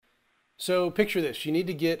So picture this. You need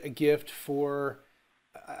to get a gift for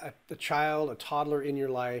a child, a toddler in your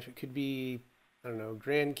life. It could be, I don't know,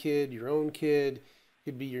 grandkid, your own kid. It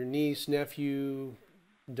could be your niece, nephew,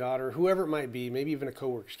 daughter, whoever it might be, maybe even a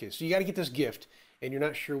coworker's kid. So you got to get this gift and you're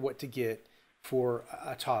not sure what to get for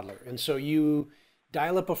a toddler. And so you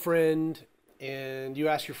dial up a friend and you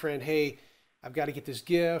ask your friend, hey, I've got to get this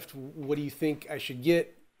gift. What do you think I should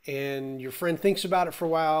get? And your friend thinks about it for a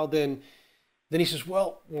while. Then he says,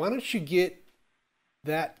 well, why don't you get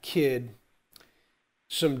that kid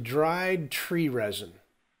some dried tree resin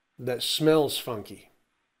that smells funky?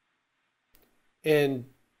 And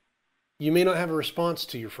you may not have a response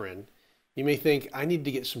to your friend. You may think, I need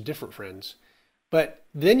to get some different friends. But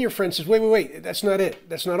then your friend says, wait, that's not it.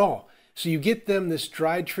 That's not all. So you get them this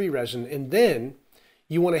dried tree resin, and then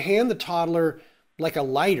you want to hand the toddler like a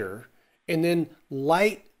lighter and then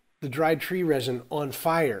light the dried tree resin on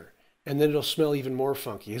fire, and then it'll smell even more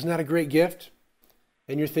funky. Isn't that a great gift?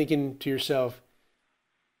 And you're thinking to yourself,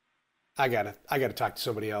 I gotta talk to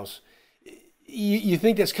somebody else. You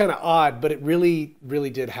think that's kind of odd, but it really, really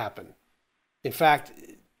did happen. In fact,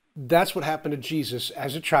 that's what happened to Jesus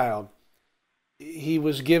as a child. He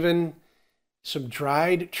was given some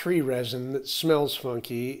dried tree resin that smells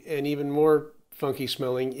funky, and even more funky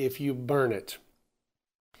smelling if you burn it.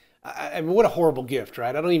 I mean, what a horrible gift,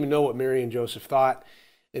 right? I don't even know what Mary and Joseph thought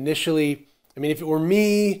initially. I mean, if it were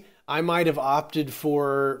me, I might have opted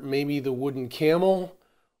for maybe the wooden camel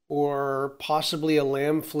or possibly a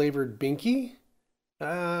lamb-flavored Binky.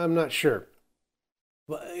 I'm not sure.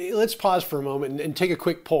 But let's pause for a moment and take a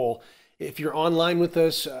quick poll. If you're online with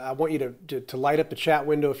us, I want you to light up the chat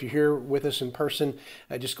window. If you're here with us in person,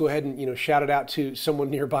 just go ahead and shout it out to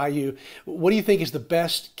someone nearby you. What do you think is the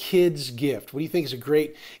best kid's gift? What do you think is a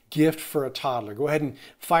great gift for a toddler? Go ahead and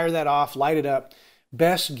fire that off, light it up.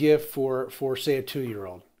 Best gift for say a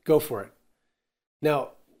 2-year-old. Go for it. Now,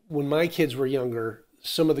 when my kids were younger,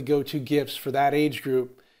 some of the go-to gifts for that age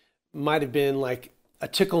group might have been like a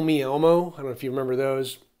Tickle Me Elmo. I don't know if you remember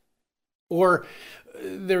those. Or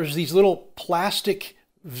there's these little plastic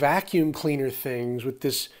vacuum cleaner things with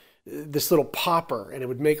this little popper, and it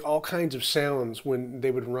would make all kinds of sounds when they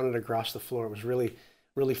would run it across the floor. It was really,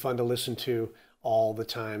 really fun to listen to all the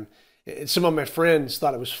time. And some of my friends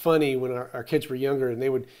thought it was funny when our kids were younger, and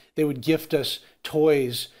they would gift us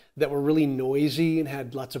toys that were really noisy and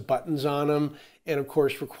had lots of buttons on them, and of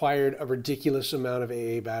course required a ridiculous amount of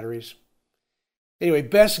AA batteries. Anyway,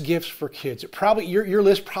 best gifts for kids. It probably your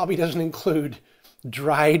list probably doesn't include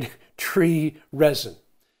dried tree resin.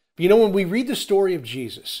 But when we read the story of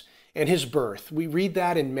Jesus and his birth, we read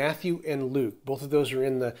that in Matthew and Luke. Both of those are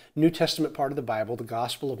in the New Testament part of the Bible, the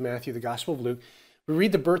Gospel of Matthew, the Gospel of Luke. We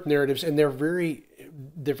read the birth narratives, and they're very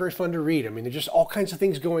fun to read. I mean, there's just all kinds of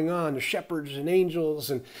things going on. There's shepherds and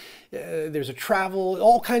angels, and there's a travel.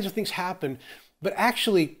 All kinds of things happen. But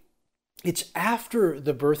actually, it's after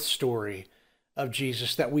the birth story of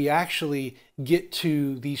Jesus that we actually get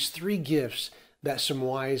to these 3 gifts that some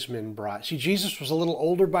wise men brought. See, Jesus was a little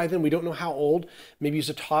older by then. We don't know how old. Maybe he's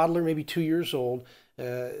a toddler, maybe 2 years old.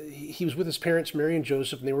 He was with his parents, Mary and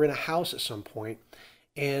Joseph, and they were in a house at some point.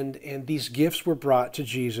 And these gifts were brought to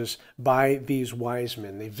Jesus by these wise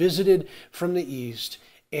men. They visited from the east,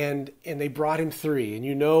 and they brought him 3.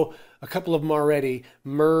 And a couple of them already,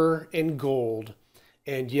 myrrh and gold.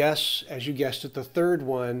 And yes, as you guessed it, the third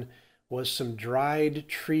one was some dried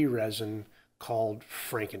tree resin called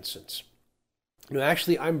frankincense.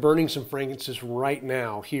 Actually, I'm burning some frankincense right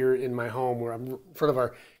now here in my home, where I'm in front of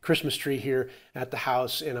our Christmas tree here at the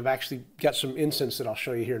house, and I've actually got some incense that I'll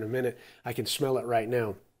show you here in a minute. I can smell it right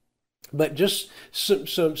now. But just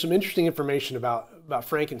some interesting information about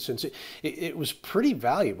frankincense. It was pretty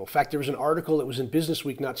valuable. In fact, there was an article that was in Business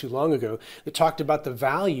Week not too long ago that talked about the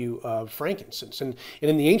value of frankincense. And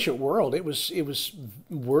in the ancient world, it was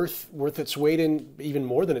worth its weight in, even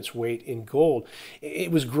more than its weight in gold.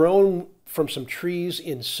 It was grown from some trees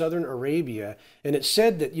in southern Arabia, and it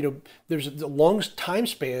said that there's a long time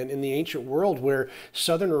span in the ancient world where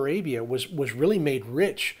southern Arabia was really made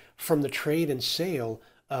rich from the trade and sale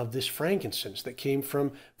of this frankincense that came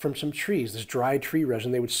from some trees, this dried tree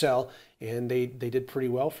resin they would sell, and they did pretty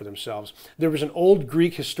well for themselves. There was an old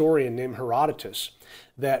Greek historian named Herodotus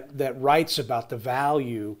that writes about the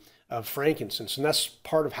value of frankincense, and that's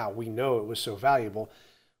part of how we know it was so valuable.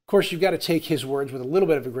 Of course, you've got to take his words with a little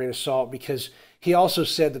bit of a grain of salt, because he also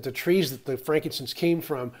said that the trees that the frankincense came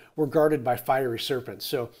from were guarded by fiery serpents.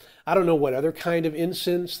 So I don't know what other kind of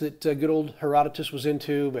incense that good old Herodotus was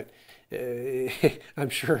into, but I'm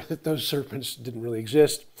sure that those serpents didn't really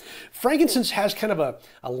exist. Frankincense has kind of a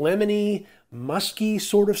lemony, musky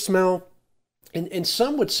sort of smell. And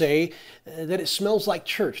some would say that it smells like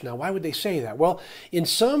church. Now, why would they say that? Well, in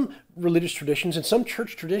some religious traditions, in some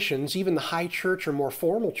church traditions, even the high church or more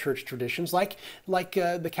formal church traditions, like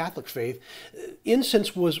the Catholic faith,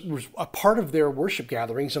 incense was a part of their worship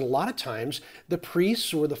gatherings. And a lot of times, the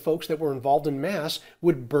priests or the folks that were involved in Mass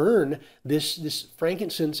would burn this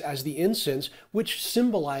frankincense as the incense, which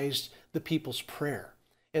symbolized the people's prayer.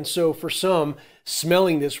 And so for some,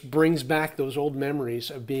 smelling this brings back those old memories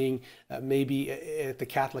of being maybe at the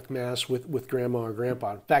Catholic Mass with Grandma or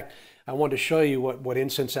Grandpa. In fact, I wanted to show you what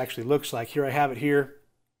incense actually looks like. Here I have it here.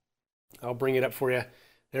 I'll bring it up for you.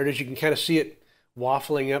 There it is. You can kind of see it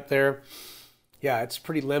waffling up there. Yeah, it's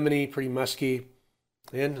pretty lemony, pretty musky,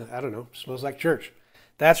 and I don't know, smells like church.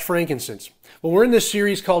 That's frankincense. Well, we're in this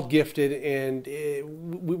series called Gifted, and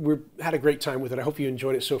we've had a great time with it. I hope you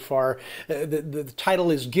enjoyed it so far. The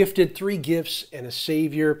title is Gifted, 3 Gifts and a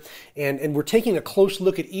Savior, and we're taking a close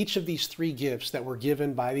look at each of these 3 gifts that were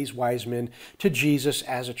given by these wise men to Jesus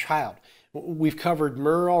as a child. We've covered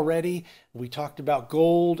myrrh already, we talked about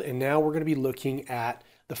gold, and now we're going to be looking at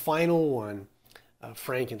the final one,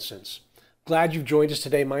 frankincense. Glad you've joined us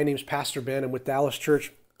today. My name's Pastor Ben. I'm with Dallas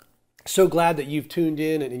Church. So glad that you've tuned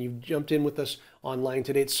in and you've jumped in with us online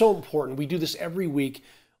today. It's so important. We do this every week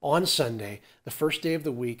on Sunday, the first day of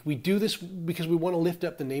the week. We do this because we want to lift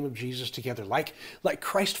up the name of Jesus together. Like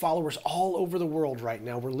Christ followers all over the world right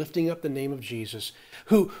now, we're lifting up the name of Jesus,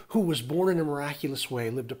 who was born in a miraculous way,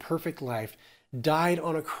 lived a perfect life, died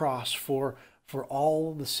on a cross for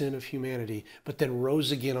all the sin of humanity, but then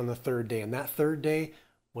rose again on the 3rd day. And that 3rd day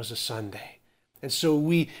was a Sunday. And so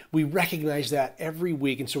we recognize that every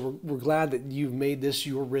week. And so we're glad that you've made this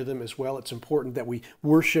your rhythm as well. It's important that we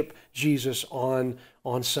worship Jesus on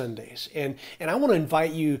Sundays. And I want to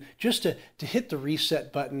invite you just to hit the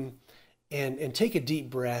reset button and take a deep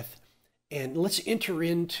breath. And let's enter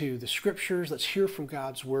into the scriptures. Let's hear from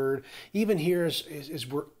God's word. Even here as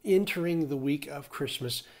we're entering the week of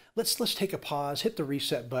Christmas, let's take a pause, hit the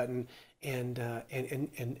reset button, and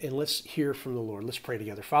let's hear from the Lord. Let's pray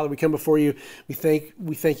together. Father, we come before you. We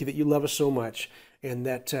thank you that you love us so much, and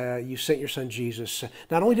that you sent your son Jesus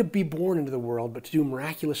not only to be born into the world, but to do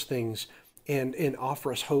miraculous things and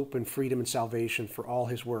offer us hope and freedom and salvation for all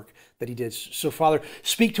his work that he did. So Father,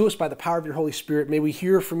 speak to us by the power of your Holy Spirit. May we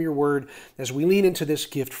hear from your word as we lean into this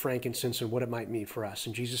gift, frankincense, and what it might mean for us.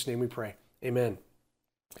 In Jesus' name we pray. Amen.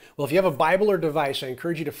 Well, if you have a Bible or device, I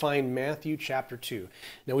encourage you to find Matthew chapter 2.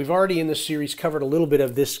 Now, we've already in this series covered a little bit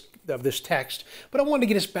of this text, but I want to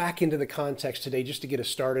get us back into the context today just to get us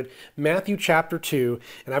started. Matthew chapter 2,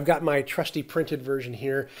 and I've got my trusty printed version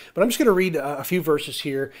here, but I'm just going to read a few verses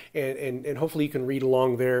here, and hopefully you can read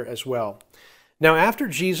along there as well. Now, after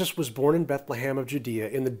Jesus was born in Bethlehem of Judea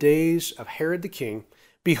in the days of Herod the king,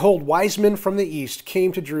 behold, wise men from the east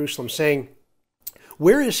came to Jerusalem, saying,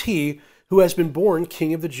 "Where is he who has been born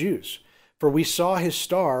King of the Jews? For we saw his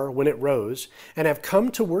star when it rose, and have come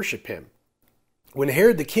to worship him." When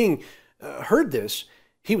Herod the king heard this,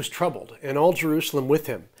 he was troubled, and all Jerusalem with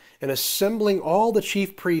him. And assembling all the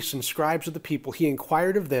chief priests and scribes of the people, he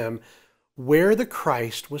inquired of them where the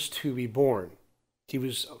Christ was to be born. He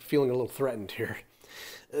was feeling a little threatened here.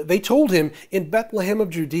 They told him, "In Bethlehem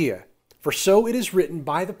of Judea, for so it is written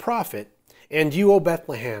by the prophet, and you, O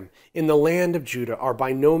Bethlehem, in the land of Judah, are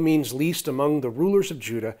by no means least among the rulers of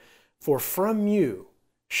Judah, for from you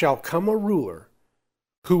shall come a ruler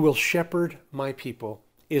who will shepherd my people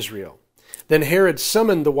Israel." Then Herod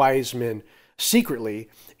summoned the wise men secretly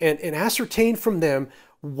and ascertained from them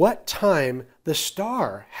what time the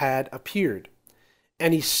star had appeared.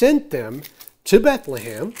 And he sent them to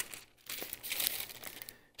Bethlehem,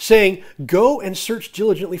 saying, "Go and search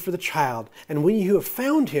diligently for the child, and when you have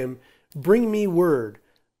found him, bring me word,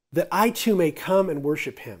 that I too may come and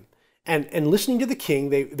worship him." And listening to the king,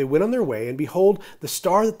 they went on their way, and behold, the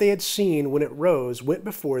star that they had seen when it rose went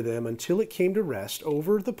before them until it came to rest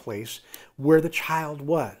over the place where the child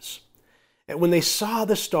was. And when they saw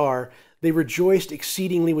the star, they rejoiced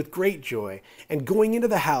exceedingly with great joy. And going into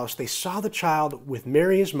the house, they saw the child with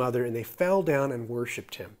Mary his mother, and they fell down and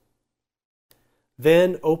worshipped him.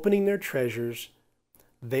 Then, opening their treasures,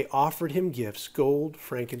 they offered him gifts, gold,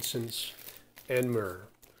 frankincense, and myrrh.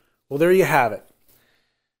 Well, there you have it.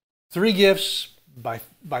 3 gifts by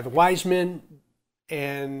the wise men,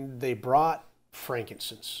 and they brought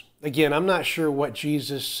frankincense. Again, I'm not sure what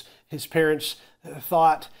Jesus, his parents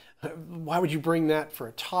thought. Why would you bring that for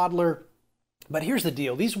a toddler? But here's the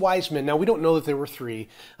deal. These wise men, now we don't know that there were three.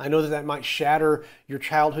 I know that that might shatter your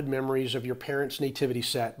childhood memories of your parents' nativity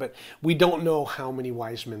set, but we don't know how many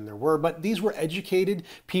wise men there were. But these were educated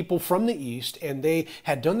people from the East, and they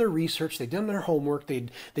had done their research, they'd done their homework,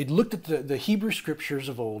 they'd looked at the Hebrew scriptures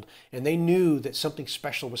of old, and they knew that something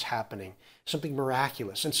special was happening, something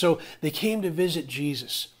miraculous. And so they came to visit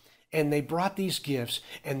Jesus, and they brought these gifts,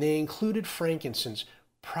 and they included frankincense,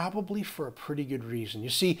 probably for a pretty good reason.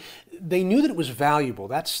 You see, they knew that it was valuable.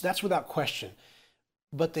 That's without question.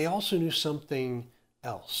 But they also knew something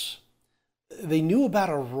else. They knew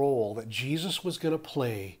about a role that Jesus was going to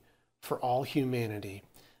play for all humanity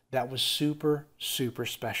that was super, super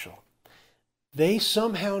special. They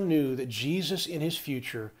somehow knew that Jesus in his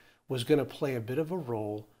future was going to play a bit of a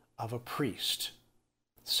role of a priest.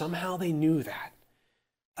 Somehow they knew that.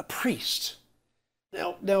 A priest.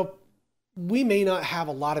 Now, we may not have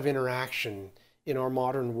a lot of interaction in our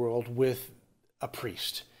modern world with a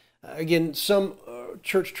priest. Again, some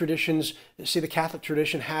church traditions, say the Catholic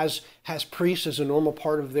tradition has priests as a normal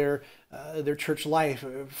part of their church life,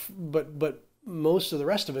 but most of the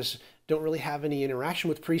rest of us don't really have any interaction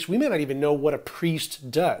with priests. We may not even know what a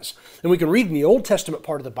priest does. And we can read in the Old Testament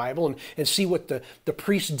part of the Bible and see what the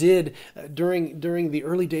priests did during the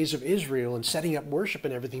early days of Israel and setting up worship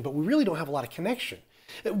and everything, but we really don't have a lot of connection.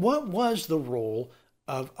 What was the role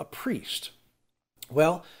of a priest?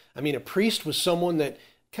 Well, I mean, a priest was someone that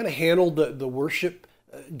kind of handled the worship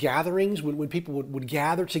gatherings when people would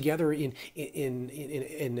gather together in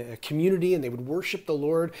a community and they would worship the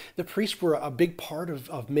Lord. The priests were a big part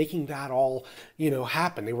of making that all,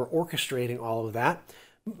 happen. They were orchestrating all of that.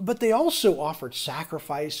 But they also offered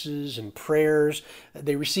sacrifices and prayers.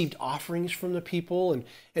 They received offerings from the people. And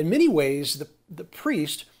in many ways, the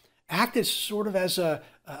priest acted sort of as a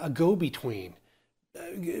go-between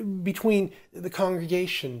between the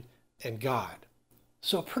congregation and God.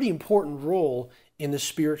 So a pretty important role in the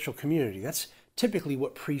spiritual community. That's typically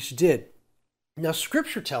what priests did. Now,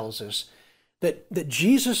 Scripture tells us that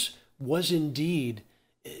Jesus was indeed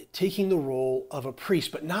taking the role of a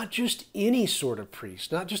priest, but not just any sort of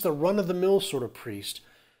priest, not just a run-of-the-mill sort of priest.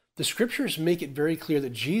 The Scriptures make it very clear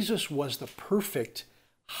that Jesus was the perfect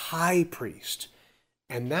high priest.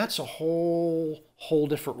 And that's a whole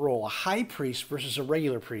different role. A high priest versus a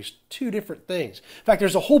regular priest, two different things. In fact,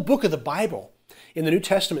 there's a whole book of the Bible in the New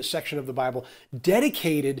Testament section of the Bible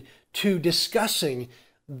dedicated to discussing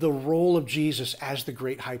the role of Jesus as the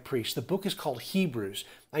great high priest. The book is called Hebrews.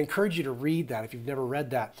 I encourage you to read that if you've never read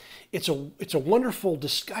that. It's a wonderful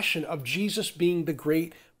discussion of Jesus being the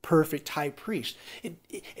great perfect high priest.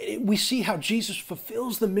 We see how Jesus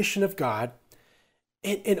fulfills the mission of God,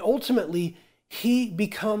 and ultimately he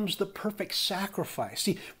becomes the perfect sacrifice.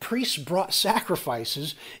 See, priests brought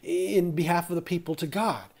sacrifices in behalf of the people to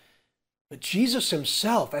God. But Jesus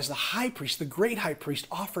himself, as the high priest, the great high priest,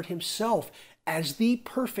 offered himself as the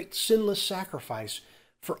perfect sinless sacrifice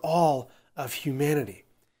for all of humanity.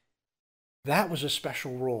 That was a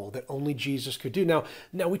special role that only Jesus could do. Now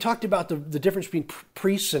we talked about the difference between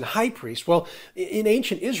priests and high priests. Well, in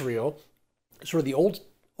ancient Israel, sort of the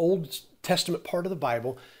Old Testament part of the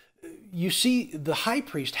Bible, you see the high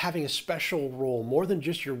priest having a special role, more than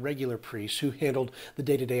just your regular priest who handled the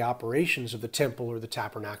day-to-day operations of the temple or the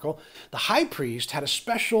tabernacle. The high priest had a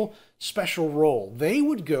special role.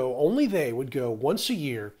 Only they would go once a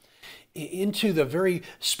year into the very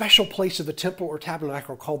special place of the temple or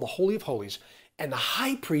tabernacle called the Holy of Holies. And the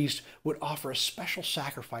high priest would offer a special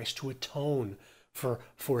sacrifice to atone for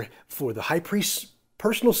the high priest's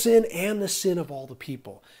personal sin and the sin of all the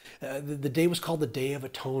people. The day was called the Day of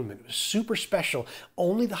Atonement. It was super special.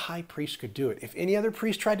 Only the high priest could do it. If any other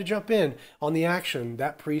priest tried to jump in on the action,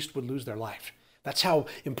 that priest would lose their life. That's how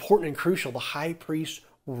important and crucial the high priest's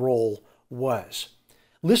role was.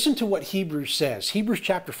 Listen to what Hebrews says. Hebrews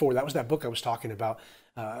chapter 4, that was that book I was talking about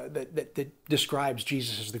that describes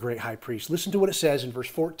Jesus as the great high priest. Listen to what it says in verse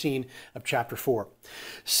 14 of chapter 4.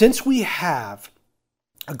 Since we have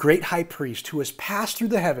a great high priest who has passed through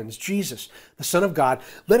the heavens, Jesus, the Son of God,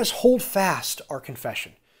 let us hold fast our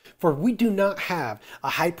confession. For we do not have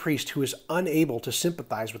a high priest who is unable to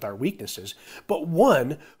sympathize with our weaknesses, but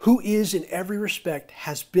one who is in every respect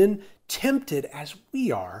has been tempted as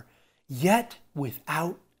we are, yet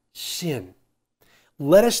without sin.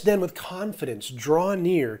 Let us then with confidence draw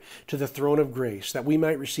near to the throne of grace, that we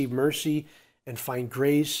might receive mercy and find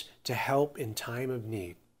grace to help in time of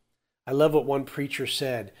need. I love what one preacher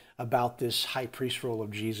said about this high priest role of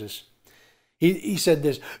Jesus. He said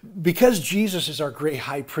this: because Jesus is our great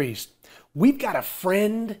high priest, we've got a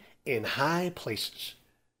friend in high places.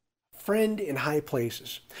 Friend in high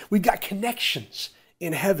places. We've got connections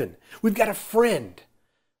in heaven. We've got a friend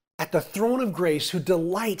at the throne of grace who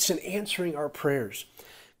delights in answering our prayers.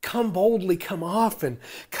 Come boldly, come often,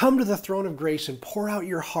 come to the throne of grace and pour out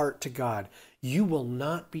your heart to God. You will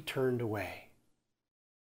not be turned away.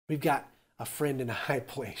 We've got a friend in a high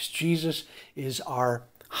place. Jesus is our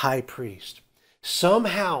high priest.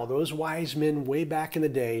 Somehow those wise men way back in the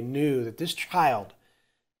day knew that this child,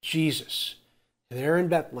 Jesus, there in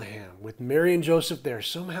Bethlehem with Mary and Joseph there,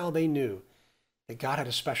 somehow they knew that God had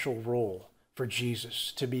a special role for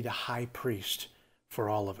Jesus to be the high priest for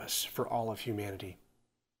all of us, for all of humanity.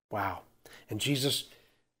 Wow. And Jesus,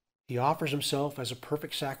 he offers himself as a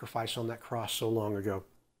perfect sacrifice on that cross so long ago.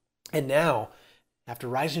 And now, after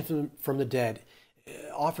rising from the dead,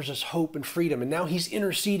 offers us hope and freedom. And now he's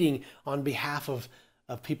interceding on behalf of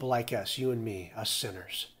people like us, you and me, us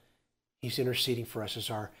sinners. He's interceding for us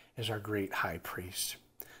as our great high priest.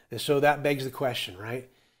 And so that begs the question, right?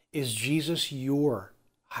 Is Jesus your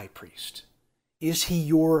high priest? Is he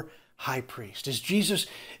your high priest? Is Jesus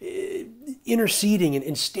interceding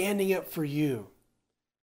and standing up for you?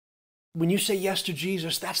 When you say yes to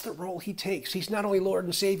Jesus, that's the role he takes. He's not only Lord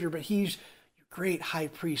and Savior, but he's your great high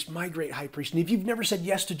priest, my great high priest. And if you've never said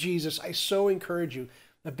yes to Jesus, I so encourage you,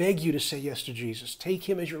 I beg you to say yes to Jesus. Take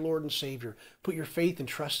him as your Lord and Savior. Put your faith and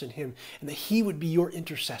trust in him, and that he would be your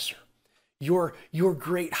intercessor, your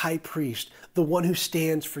great high priest, the one who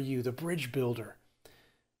stands for you, the bridge builder.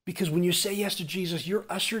 Because when you say yes to Jesus, you're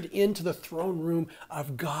ushered into the throne room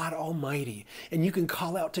of God Almighty. And you can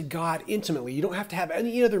call out to God intimately. You don't have to have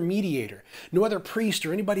any other mediator. No other priest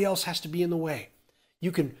or anybody else has to be in the way.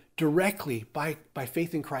 You can directly, by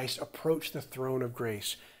faith in Christ, approach the throne of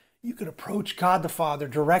grace. You can approach God the Father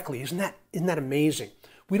directly. Isn't that amazing?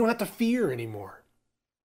 We don't have to fear anymore.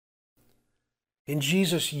 In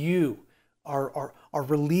Jesus, you are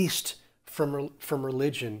released from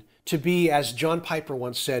religion to be, as John Piper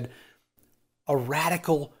once said, a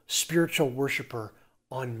radical spiritual worshiper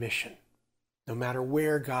on mission, no matter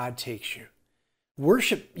where God takes you.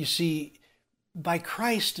 Worship, you see, by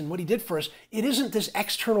Christ and what he did for us, it isn't this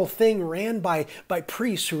external thing ran by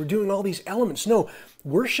priests who are doing all these elements. No,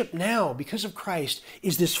 worship now, because of Christ,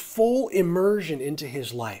 is this full immersion into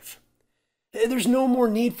his life. There's no more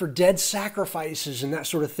need for dead sacrifices and that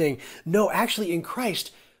sort of thing. No, actually in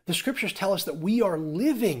Christ, the scriptures tell us that we are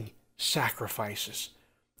living sacrifices.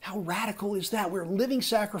 How radical is that? We're living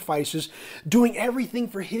sacrifices, doing everything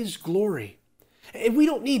for his glory. And we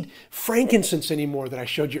don't need frankincense anymore that I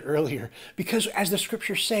showed you earlier, because as the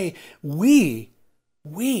scriptures say, we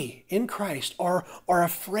in Christ are a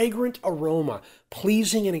fragrant aroma,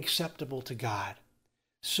 pleasing and acceptable to God.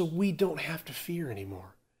 So we don't have to fear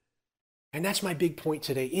anymore. And that's my big point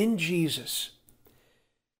today. In Jesus,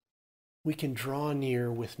 we can draw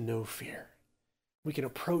near with no fear. We can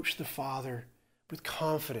approach the Father with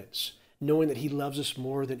confidence, knowing that he loves us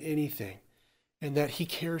more than anything and that he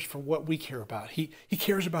cares for what we care about. He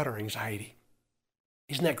cares about our anxiety.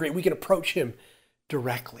 Isn't that great? We can approach him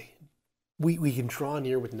directly. We can draw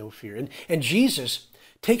near with no fear. And Jesus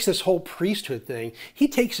takes this whole priesthood thing, he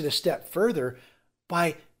takes it a step further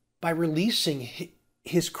by releasing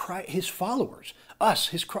his followers, us,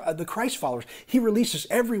 the Christ followers. He releases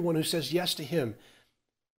everyone who says yes to him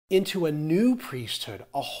into a new priesthood,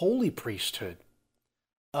 a holy priesthood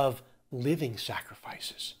of living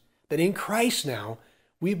sacrifices. That in Christ now,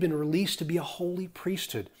 we've been released to be a holy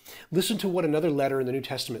priesthood. Listen to what another letter in the New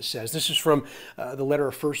Testament says. This is from the letter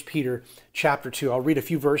of 1 Peter chapter 2. I'll read a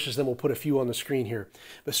few verses, then we'll put a few on the screen here.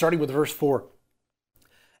 But starting with verse 4.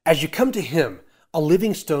 As you come to him, a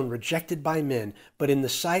living stone rejected by men, but in the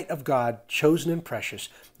sight of God, chosen and precious,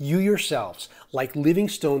 you yourselves, like living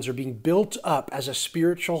stones, are being built up as a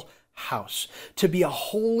spiritual house, to be a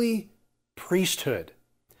holy priesthood,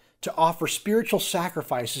 to offer spiritual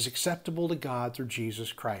sacrifices acceptable to God through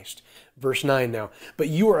Jesus Christ. Verse 9 now. But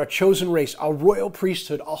you are a chosen race, a royal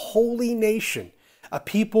priesthood, a holy nation, a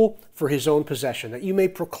people for his own possession, that you may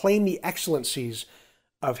proclaim the excellencies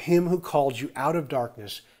of him who called you out of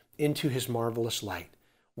darkness into his marvelous light.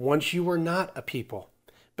 Once you were not a people,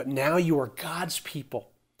 but now you are God's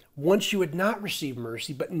people. Once you had not received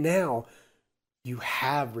mercy, but now you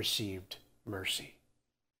have received mercy.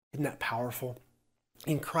 Isn't that powerful?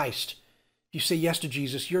 In Christ, you say yes to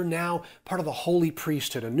Jesus, you're now part of the holy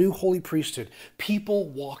priesthood, a new holy priesthood, people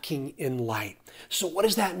walking in light. So what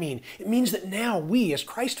does that mean? It means that now we, as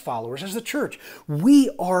Christ followers, as the church, we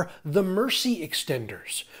are the mercy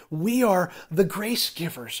extenders. We are the grace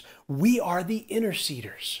givers. We are the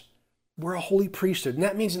interceders. We're a holy priesthood. And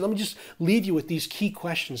that means, and let me just leave you with these key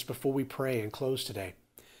questions before we pray and close today.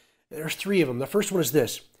 There's three of them. The first one is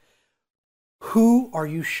this. Who are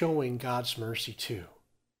you showing God's mercy to?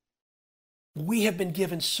 We have been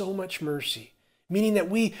given so much mercy, meaning that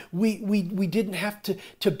we didn't have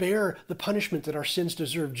to bear the punishment that our sins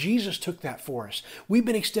deserve. Jesus took that for us. We've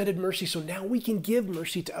been extended mercy, so now we can give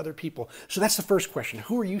mercy to other people. So that's the first question.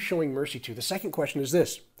 Who are you showing mercy to? The second question is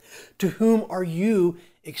this: to whom are you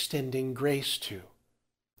extending grace to?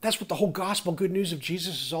 That's what the whole gospel good news of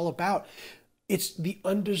Jesus is all about. It's the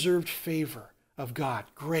undeserved favor of God,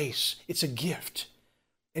 grace. It's a gift.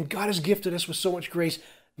 And God has gifted us with so much grace.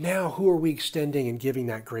 Now, who are we extending and giving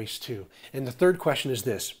that grace to? And the third question is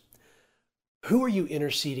this: who are you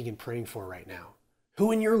interceding and praying for right now?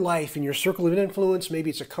 Who in your life, in your circle of influence, maybe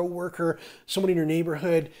it's a coworker, someone in your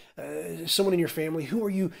neighborhood, someone in your family, who are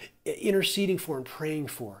you interceding for and praying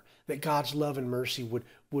for that God's love and mercy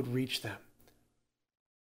would reach them?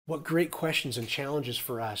 What great questions and challenges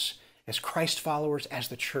for us as Christ followers, as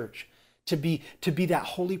the church, to be that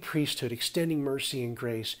holy priesthood, extending mercy and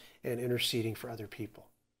grace and interceding for other people.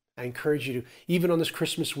 I encourage you to, even on this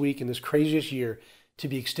Christmas week and this craziest year, to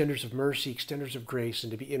be extenders of mercy, extenders of grace,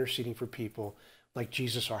 and to be interceding for people like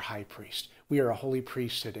Jesus, our high priest. We are a holy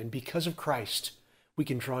priesthood, and because of Christ, we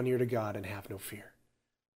can draw near to God and have no fear.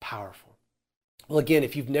 Powerful. Well, again,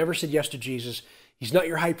 if you've never said yes to Jesus, He's not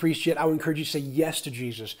your high priest yet, I would encourage you to say yes to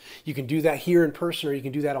Jesus. You can do that here in person, or you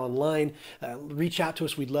can do that online. Reach out to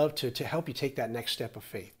us. We'd love to help you take that next step of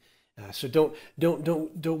faith. So don't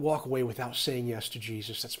walk away without saying yes to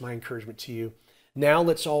Jesus. That's my encouragement to you. Now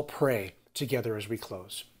let's all pray together as we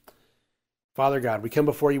close. Father God, we come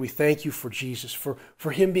before you. We thank you for Jesus,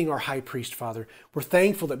 for Him being our high priest, Father. We're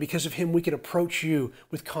thankful that because of Him we can approach you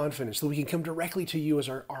with confidence, that we can come directly to you as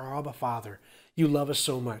our Abba Father. You love us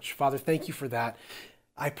so much. Father, thank you for that.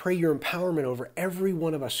 I pray your empowerment over every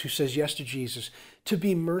one of us who says yes to Jesus, to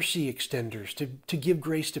be mercy extenders, to give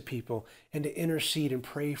grace to people, and to intercede and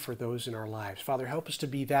pray for those in our lives. Father, help us to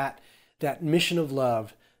be that mission of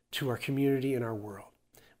love to our community and our world.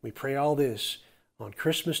 We pray all this on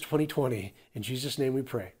Christmas 2020. In Jesus' name we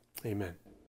pray. Amen.